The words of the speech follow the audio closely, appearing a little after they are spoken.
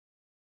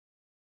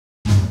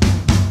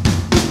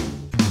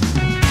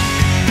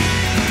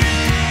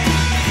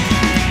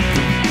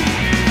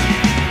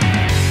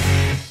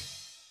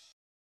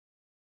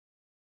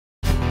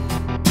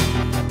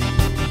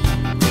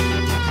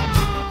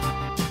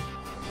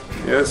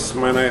Yes,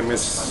 my name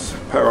is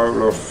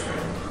Per-Olof.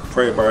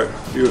 Friberg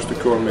used to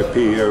call me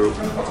PO.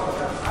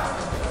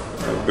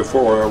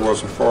 Before I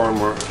was a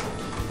farmer.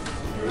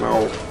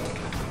 Now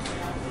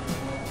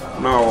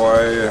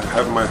I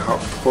have my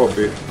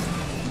hobby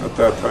at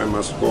that time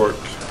as sport.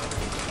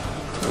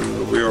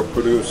 And we are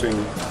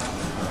producing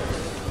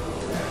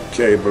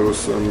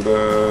cables and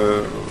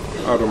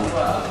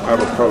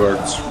other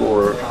products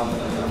for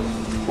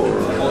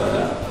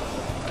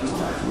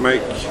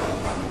make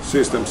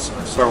systems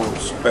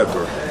sounds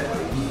better.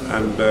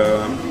 And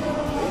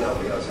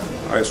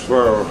I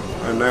swear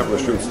I never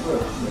should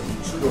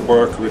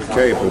work with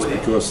cables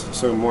because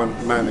so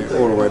many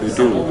already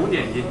do.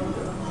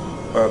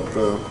 But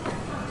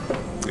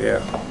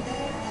yeah,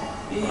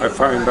 I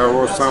find there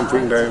was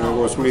something that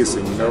was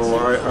missing.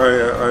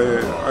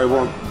 I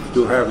want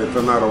to have it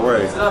another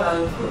way.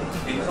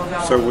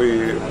 So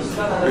we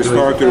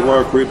started to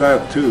work with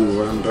that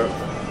too, and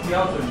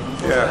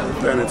yeah,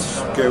 then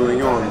it's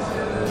going on.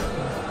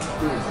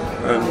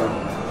 And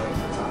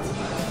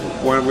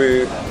when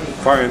we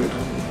find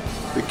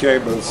the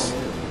cables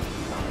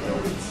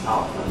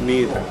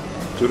need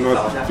to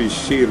not be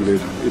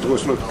shielded, it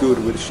was not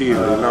good with shield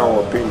in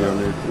our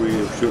opinion. We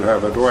should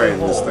have a drain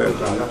instead,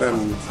 and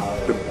then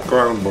the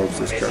ground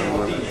boxes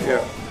come, and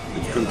yeah,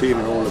 it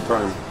continues all the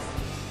time.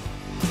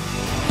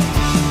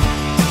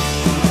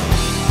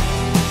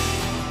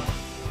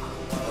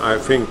 I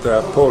think the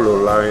Apollo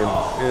line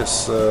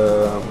is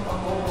the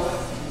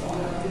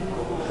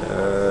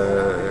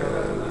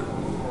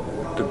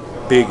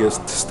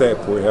biggest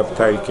step we have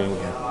taken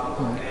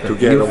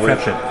together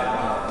with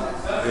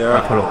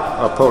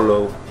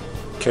Apollo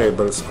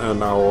cables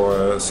and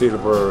our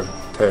silver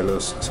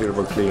tailors,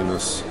 silver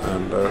cleaners,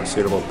 and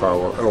silver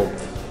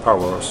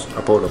powers,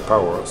 Apollo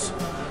powers,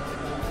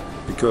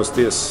 because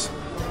this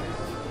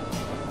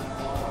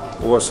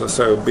was a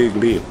so big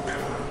leap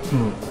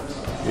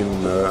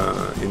in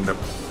the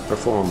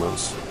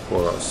performance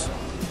for us,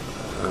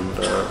 and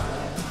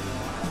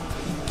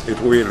it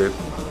really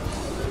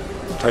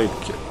take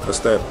a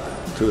step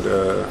to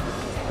the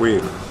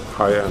real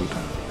high end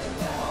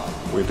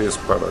with these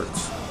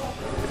products.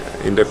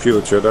 In the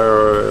future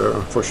there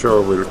for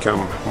sure will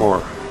come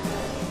more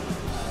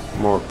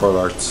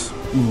products.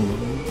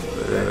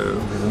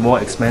 More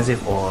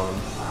expensive, or?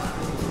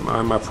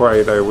 I'm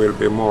afraid they will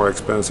be more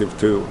expensive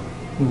too.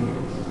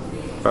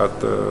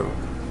 But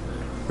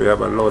we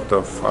have a lot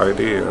of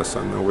ideas,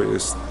 and we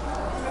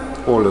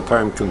all the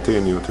time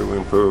continue to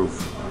improve,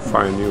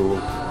 find new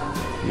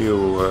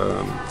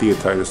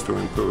details to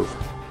improve.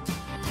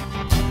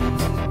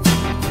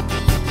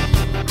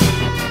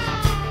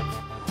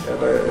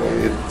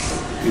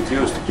 It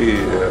used to be,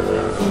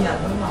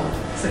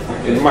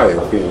 in my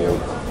opinion,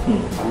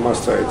 I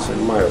must say it's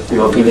in my opinion.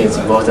 Your opinion is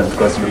important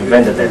because you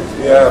invented it.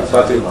 Yeah,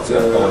 but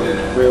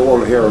we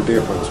all hear a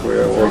difference, we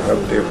all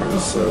have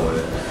difference.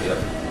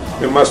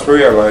 We must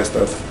realize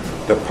that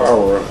the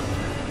power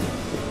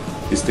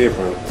is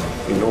different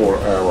in all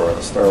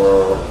areas. There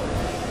are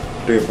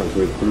different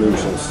with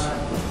pollutions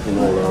in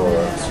all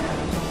areas.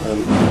 And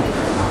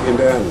in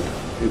the end,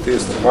 it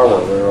is the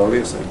power we are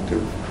listening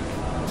to.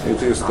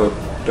 It is the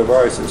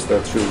devices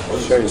that should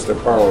change the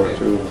power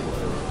to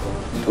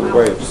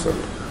waves. And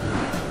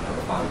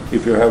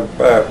if you have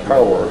bad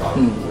power,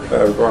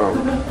 bad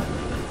ground,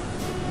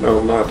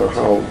 no matter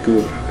how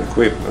good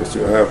equipment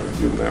you have,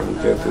 you never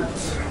get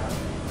it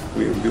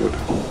real good.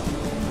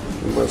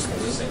 You must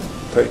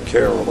take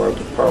care about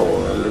the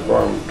power and the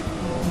ground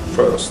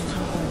first,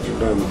 and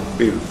then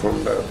build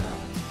from that.